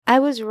I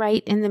was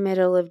right in the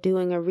middle of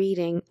doing a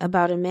reading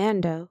about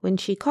Amanda when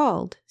she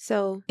called,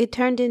 so it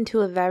turned into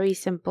a very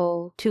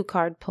simple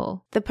 2-card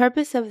pull. The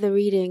purpose of the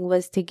reading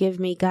was to give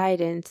me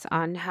guidance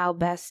on how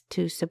best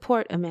to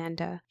support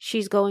Amanda.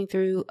 She's going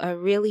through a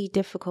really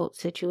difficult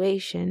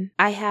situation.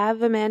 I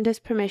have Amanda's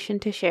permission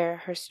to share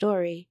her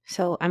story,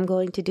 so I'm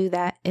going to do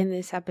that in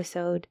this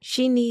episode.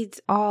 She needs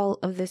all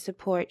of the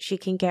support she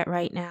can get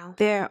right now.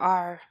 There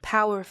are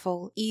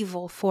powerful,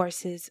 evil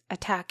forces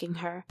attacking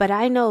her, but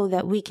I know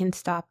that we can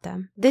stop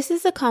them. This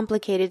is a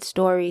complicated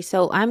story,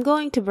 so I'm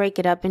going to break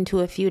it up into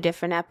a few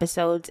different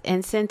episodes,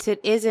 and since it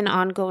is an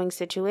ongoing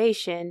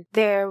situation,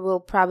 there will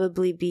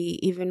probably be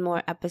even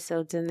more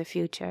episodes in the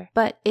future.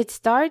 But it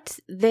starts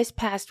this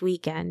past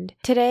weekend.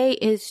 Today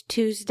is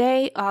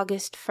Tuesday,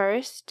 August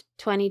 1st.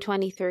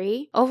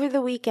 2023. Over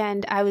the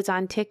weekend, I was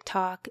on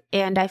TikTok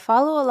and I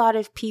follow a lot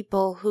of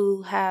people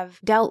who have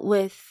dealt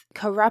with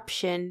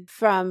corruption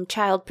from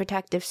Child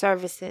Protective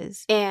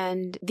Services.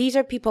 And these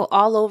are people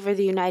all over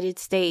the United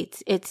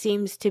States. It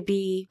seems to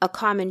be a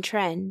common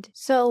trend.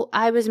 So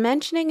I was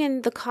mentioning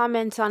in the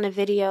comments on a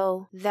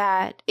video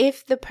that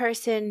if the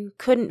person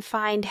couldn't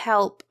find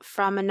help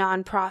from a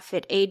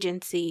nonprofit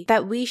agency,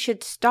 that we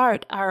should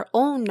start our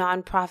own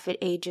nonprofit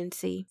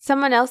agency.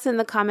 Someone else in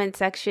the comment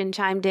section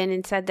chimed in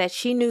and said that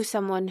she knew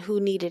someone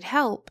who needed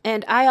help,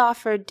 and I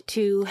offered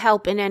to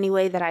help in any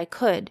way that I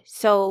could.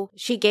 So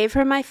she gave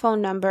her my phone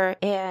number,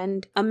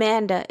 and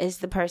Amanda is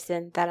the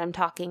person that I'm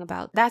talking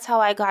about. That's how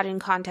I got in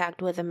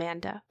contact with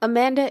Amanda.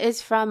 Amanda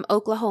is from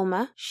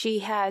Oklahoma. She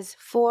has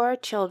 4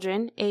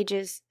 children,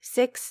 ages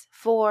 6,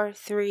 4,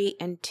 3,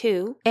 and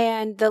 2.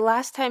 And the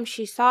last time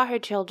she saw her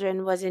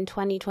children was in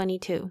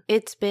 2022.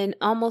 It's been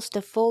almost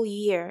a full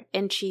year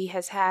and she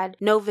has had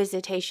no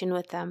visitation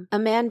with them.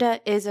 Amanda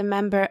is a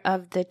member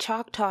of the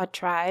Choctaw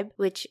tribe,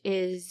 which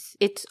is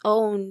its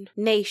own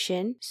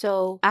nation.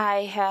 So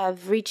I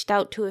have reached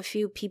out to a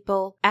few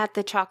people at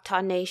the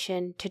Choctaw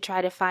Nation to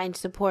try to find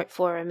support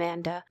for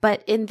Amanda.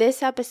 But in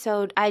this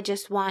episode, I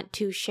just want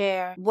to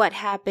share what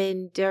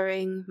happened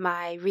during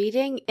my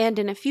reading. And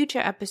in a future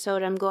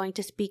episode, I'm going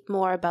to speak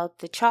more about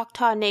the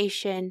Choctaw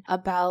Nation,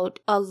 about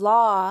a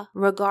law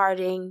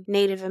regarding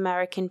Native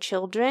American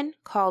children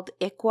called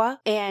ICWA,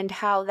 and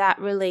how that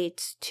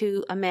relates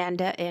to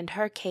Amanda and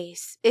her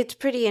case. It's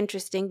pretty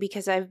interesting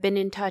because I've been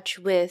in touch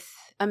with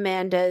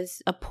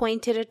Amanda's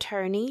appointed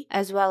attorney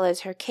as well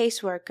as her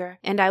caseworker,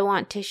 and I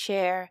want to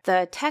share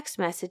the text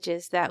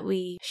messages that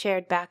we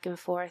shared back and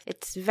forth.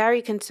 It's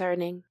very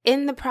concerning.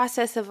 In the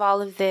process of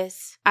all of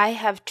this, I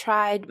have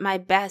tried my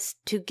best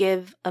to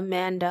give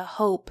Amanda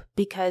hope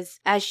because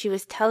as she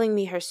was telling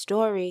me her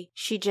story,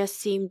 she just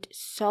seemed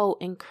so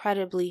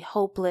incredibly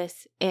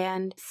hopeless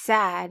and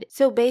sad.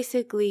 So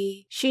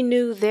basically, she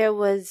knew there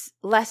was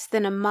less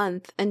than a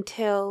month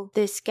until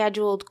this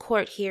scheduled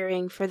court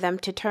hearing for them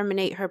to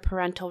terminate her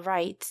parental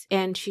rights,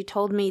 and she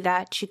told me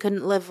that she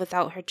couldn't live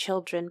without her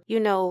children. You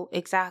know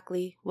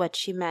exactly what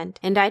she meant.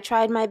 And I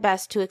tried my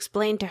best to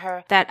explain to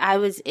her that I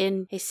was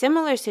in a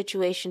similar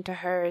situation to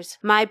hers.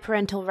 My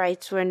parental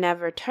rights were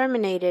never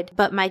terminated,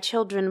 but my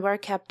children were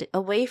kept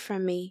away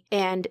from me,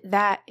 and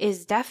that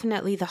is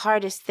definitely the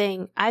hardest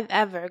thing I've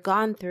ever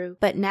gone through.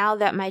 But now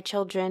that my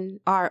children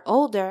are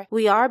older,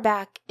 we are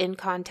back in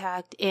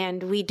contact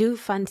and we do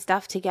fun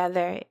stuff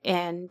together,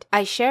 and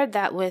I shared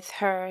that with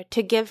her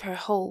to give her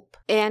hope.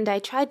 And I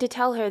tried to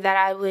tell her that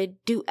I would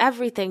do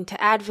everything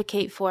to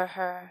advocate for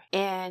her,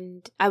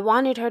 and I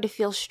wanted her to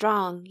feel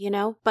strong,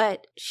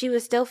 but she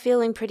was still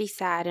feeling pretty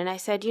sad. And I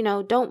said,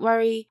 don't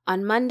worry,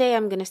 on Monday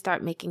I'm going to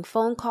start making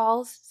phone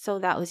calls. So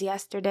that was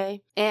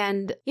yesterday.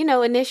 And,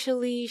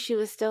 initially she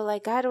was still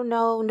like, I don't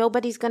know,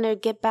 nobody's going to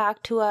get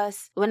back to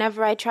us.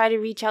 Whenever I try to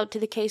reach out to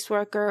the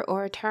caseworker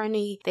or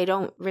attorney, they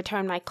don't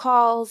return my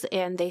calls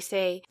and they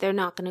say they're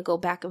not going to go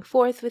back and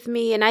forth with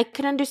me. And I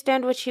could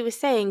understand what she was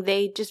saying.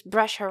 They just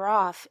brush her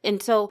off.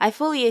 And so I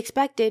fully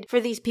expected for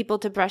these people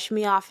to brush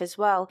me off as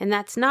well. And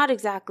that's not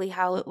exactly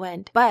how it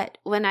went. But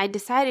when I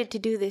decided to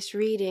do this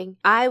reading,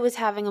 I was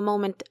having a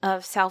moment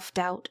of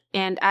self-doubt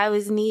and I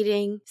was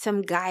needing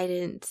some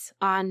guidance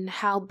on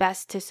how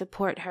best to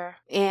support her.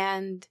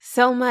 And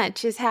so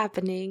much is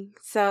happening.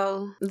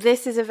 So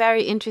this is a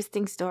very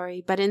interesting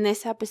story. But in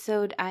this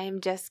episode, I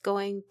am just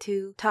going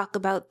to talk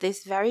about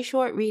this very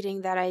short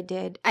reading that I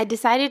did. I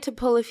decided to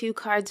pull a few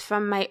cards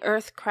from my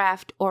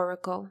Earthcraft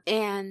oracle.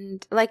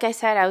 And like I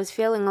said, I was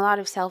feeling a lot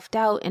of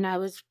self-doubt and I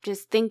was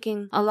just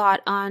thinking a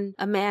lot on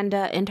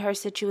Amanda and her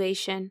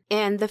situation.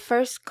 And the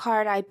first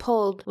card I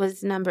pulled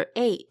was number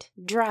 8,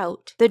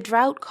 Drought. The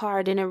drought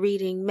card in a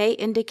reading may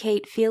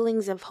indicate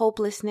feelings of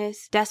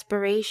hopelessness,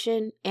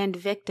 desperation, and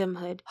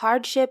victimhood.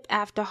 Hardship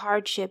after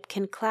hardship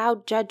can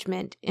cloud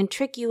judgment and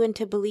trick you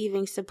into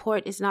believing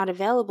support is not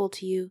available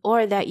to you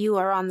or that you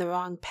are on the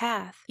wrong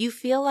path. You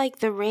feel like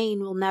the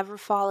rain will never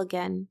fall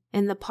again,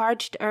 and the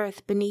parched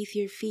earth beneath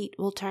your feet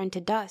will turn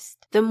to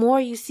dust. The more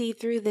you see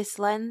through this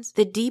lens,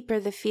 the deeper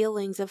the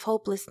feelings of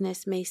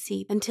hopelessness may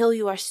seep, until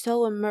you are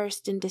so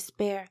immersed in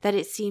despair that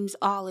it seems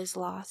all is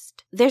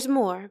lost. There's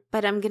more,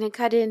 but I'm gonna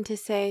cut in to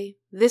say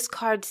this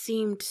card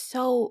seemed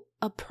so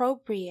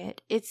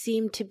appropriate. It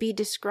seemed to be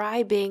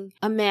describing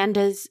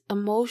Amanda's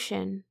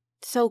emotion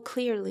so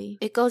clearly.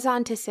 It goes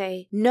on to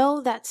say, know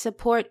that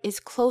support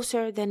is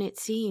closer than it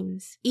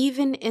seems.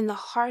 Even in the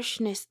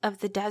harshness of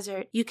the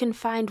desert, you can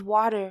find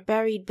water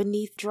buried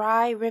beneath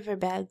dry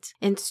riverbeds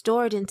and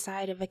stored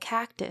inside of a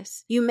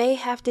cactus. You may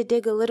have to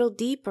dig a little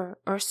deeper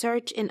or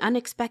search in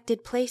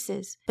unexpected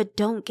places, but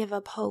don't give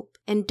up hope,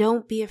 and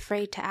don't be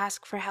afraid to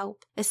ask for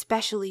help,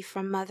 especially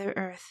from Mother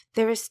Earth.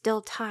 There is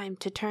still time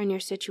to turn your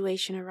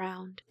situation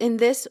around. In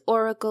this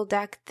oracle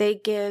deck, they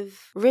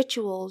give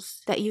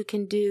rituals that you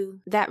can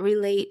do that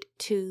relate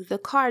to the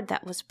card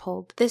that was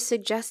pulled. The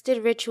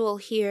suggested ritual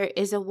here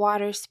is a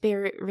water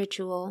spirit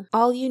ritual.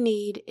 All you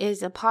need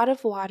is a pot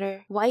of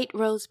water, white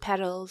rose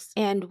petals,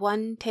 and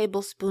 1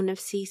 tablespoon of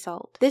sea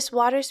salt. This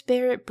water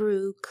spirit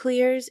brew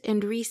clears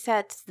and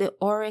resets the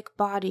auric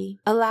body,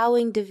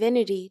 allowing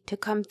divinity to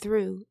come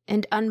through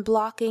and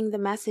unblocking the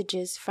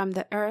messages from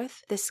the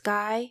earth, the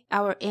sky,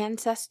 our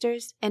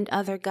ancestors, and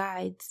other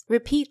guides.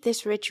 Repeat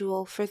this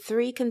ritual for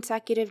 3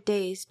 consecutive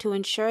days to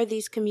ensure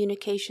these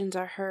communications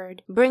are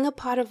heard. Bring a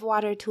pot of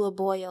water to a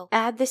boil,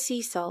 add the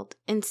sea salt,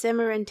 and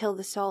simmer until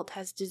the salt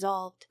has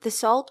dissolved. The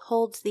salt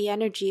holds the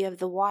energy of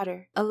the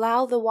water.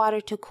 Allow the water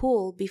to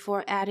cool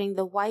before adding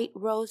the white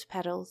rose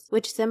petals,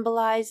 which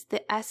symbolize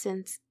the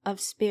essence of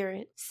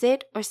spirit.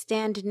 Sit or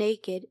stand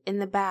naked in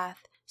the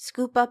bath.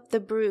 Scoop up the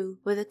brew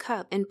with a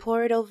cup and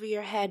pour it over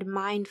your head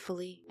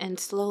mindfully and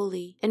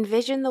slowly.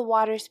 Envision the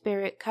water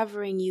spirit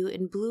covering you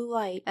in blue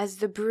light as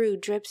the brew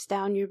drips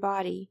down your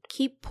body.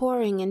 Keep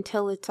pouring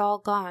until it's all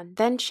gone.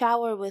 Then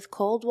shower with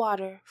cold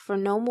water for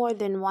no more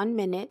than 1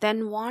 minute,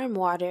 then warm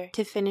water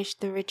to finish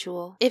the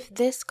ritual. If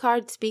this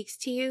card speaks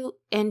to you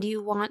and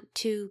you want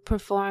to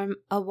perform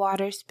a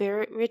water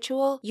spirit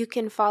ritual, you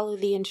can follow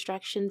the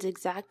instructions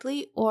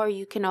exactly, or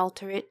you can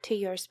alter it to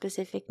your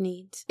specific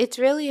needs. It's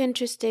really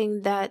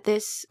interesting that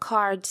this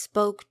card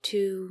spoke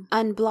to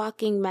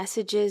unblocking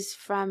messages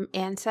from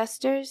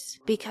ancestors,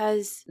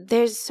 because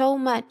there's so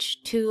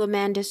much to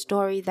Amanda's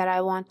story that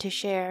I want to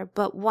share,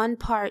 but one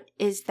part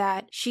is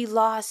that she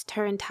lost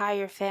her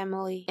entire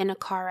family in a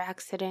car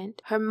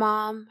accident. Her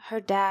mom,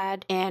 her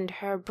dad, and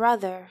her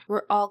brother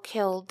were all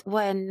killed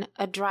when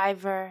a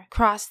driver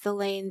crossed the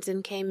lanes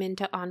and came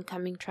into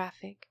oncoming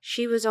traffic.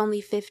 She was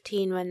only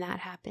 15 when that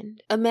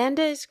happened.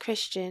 Amanda is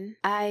Christian.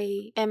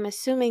 I am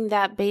assuming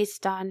that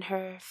based on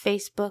her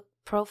Facebook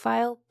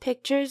profile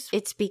pictures,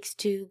 it speaks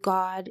to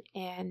God,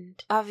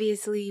 and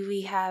obviously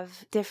we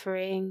have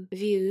differing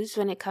views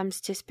when it comes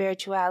to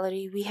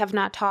spirituality. We have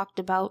not talked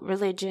about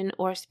religion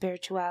or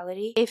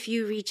spirituality. If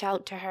you reach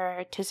out to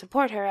her to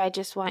support her, I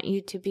just want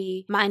you to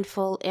be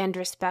mindful and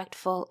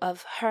respectful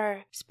of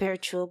her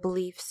spiritual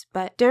beliefs.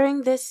 But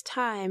during this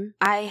time,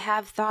 I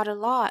have thought a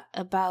lot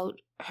about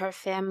her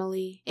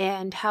family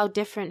and how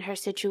different her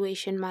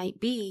situation might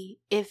be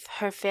if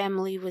her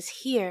family was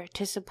here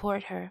to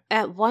support her.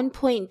 At one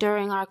point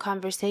during our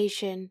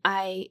conversation,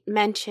 I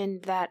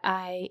mentioned that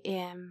I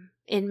am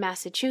in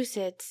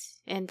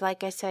Massachusetts, and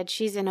like I said,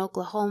 she's in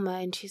Oklahoma,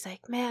 and she's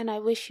like, man, I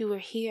wish you were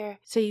here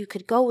so you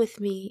could go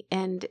with me.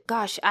 And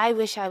gosh, I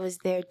wish I was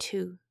there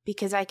too,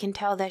 because I can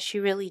tell that she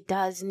really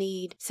does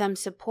need some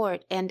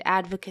support and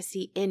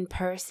advocacy in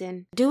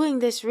person. Doing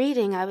this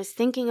reading, I was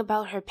thinking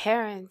about her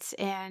parents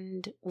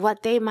and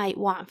what they might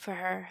want for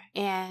her,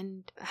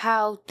 and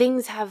how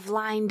things have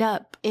lined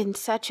up in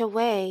such a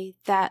way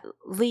that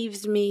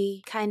leaves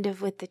me kind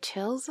of with the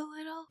chills a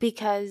little,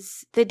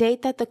 because the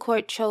date that the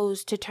court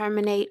chose to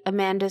terminate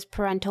Amanda's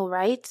parental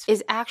rights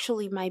is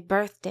actually my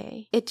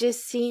birthday. It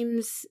just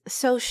seems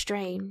so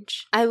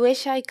strange. I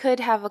wish I could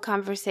have a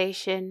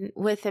conversation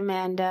with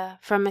Amanda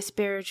from a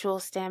spiritual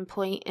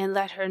standpoint and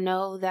let her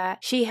know that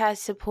she has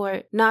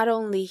support not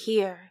only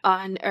here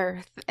on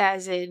Earth,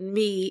 as in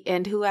me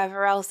and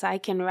whoever else I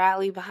can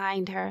rally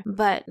behind her,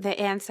 but the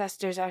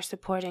ancestors are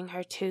supporting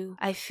her too.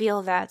 I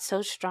feel that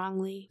so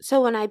strongly.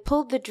 So when I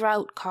pulled the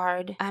drought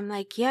card, I'm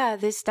like, yeah,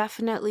 this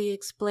definitely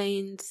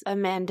explains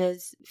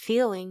Amanda's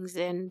feelings,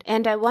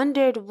 and I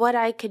wondered what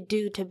I could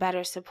do to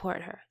better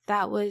support her.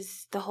 That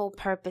was the whole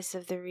purpose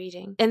of the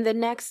reading. And the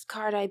next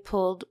card I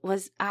pulled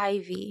was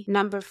Ivy,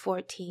 number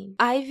 14.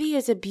 Ivy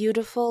is a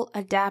beautiful,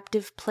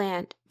 adaptive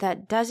plant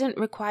that doesn't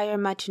require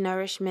much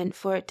nourishment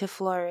for it to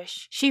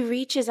flourish. She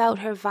reaches out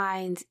her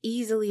vines,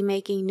 easily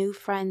making new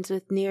friends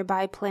with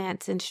nearby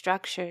plants and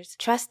structures,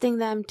 trusting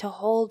them to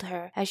hold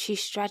her as she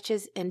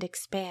stretches and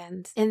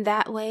expands. In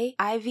that way,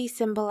 Ivy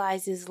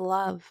symbolizes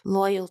love,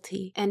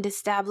 loyalty, and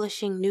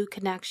establishing new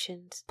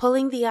connections.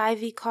 Pulling the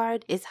Ivy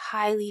card is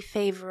highly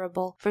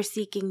favorable for for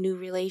seeking new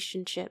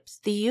relationships.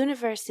 The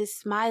universe is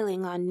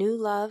smiling on new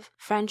love,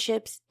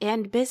 friendships,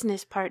 and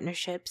business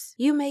partnerships.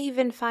 You may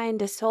even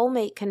find a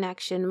soulmate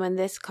connection when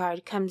this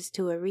card comes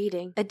to a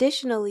reading.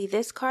 Additionally,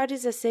 this card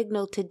is a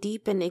signal to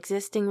deepen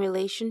existing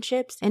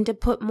relationships and to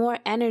put more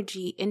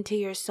energy into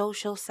your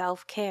social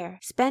self-care.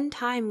 Spend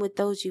time with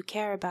those you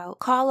care about.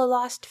 Call a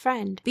lost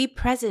friend. Be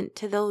present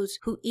to those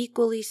who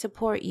equally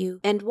support you,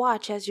 and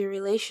watch as your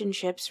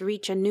relationships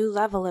reach a new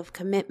level of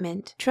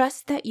commitment.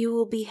 Trust that you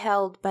will be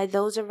held by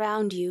those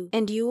around you,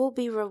 and you will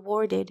be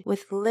rewarded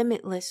with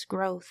limitless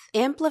growth.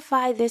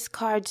 Amplify this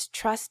card's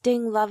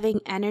trusting,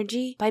 loving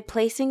energy by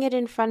placing it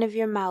in front of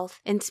your mouth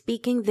and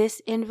speaking this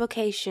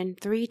invocation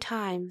 3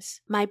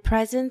 times. My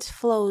presence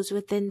flows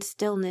within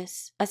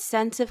stillness. A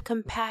sense of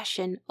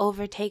compassion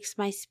overtakes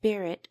my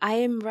spirit. I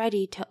am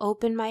ready to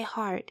open my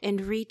heart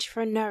and reach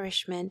for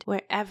nourishment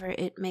wherever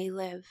it may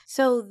live.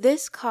 So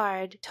this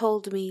card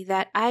told me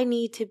that I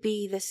need to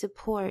be the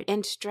support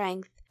and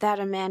strength that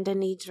Amanda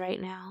needs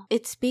right now.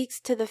 It speaks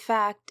to the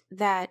fact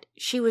that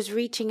she was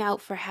reaching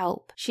out for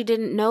help. She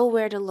didn't know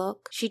where to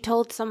look. She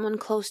told someone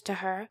close to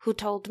her who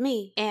told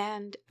me,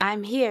 and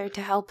I'm here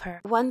to help her.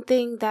 One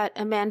thing that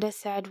Amanda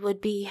said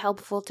would be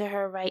helpful to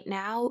her right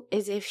now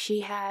is if she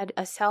had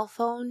a cell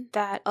phone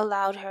that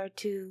allowed her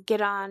to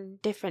get on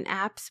different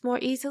apps more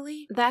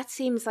easily. That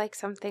seems like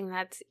something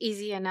that's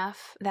easy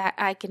enough that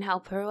I can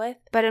help her with,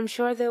 but I'm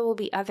sure there will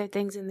be other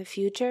things in the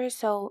future,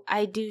 so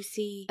I do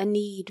see a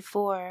need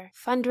for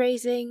fundraising.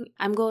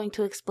 I'm going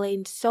to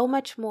explain so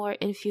much more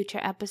in future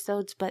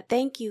episodes, but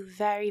thank you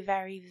very,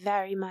 very,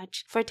 very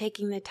much for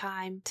taking the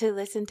time to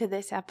listen to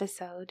this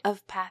episode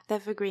of Path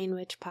of a Green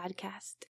Witch podcast.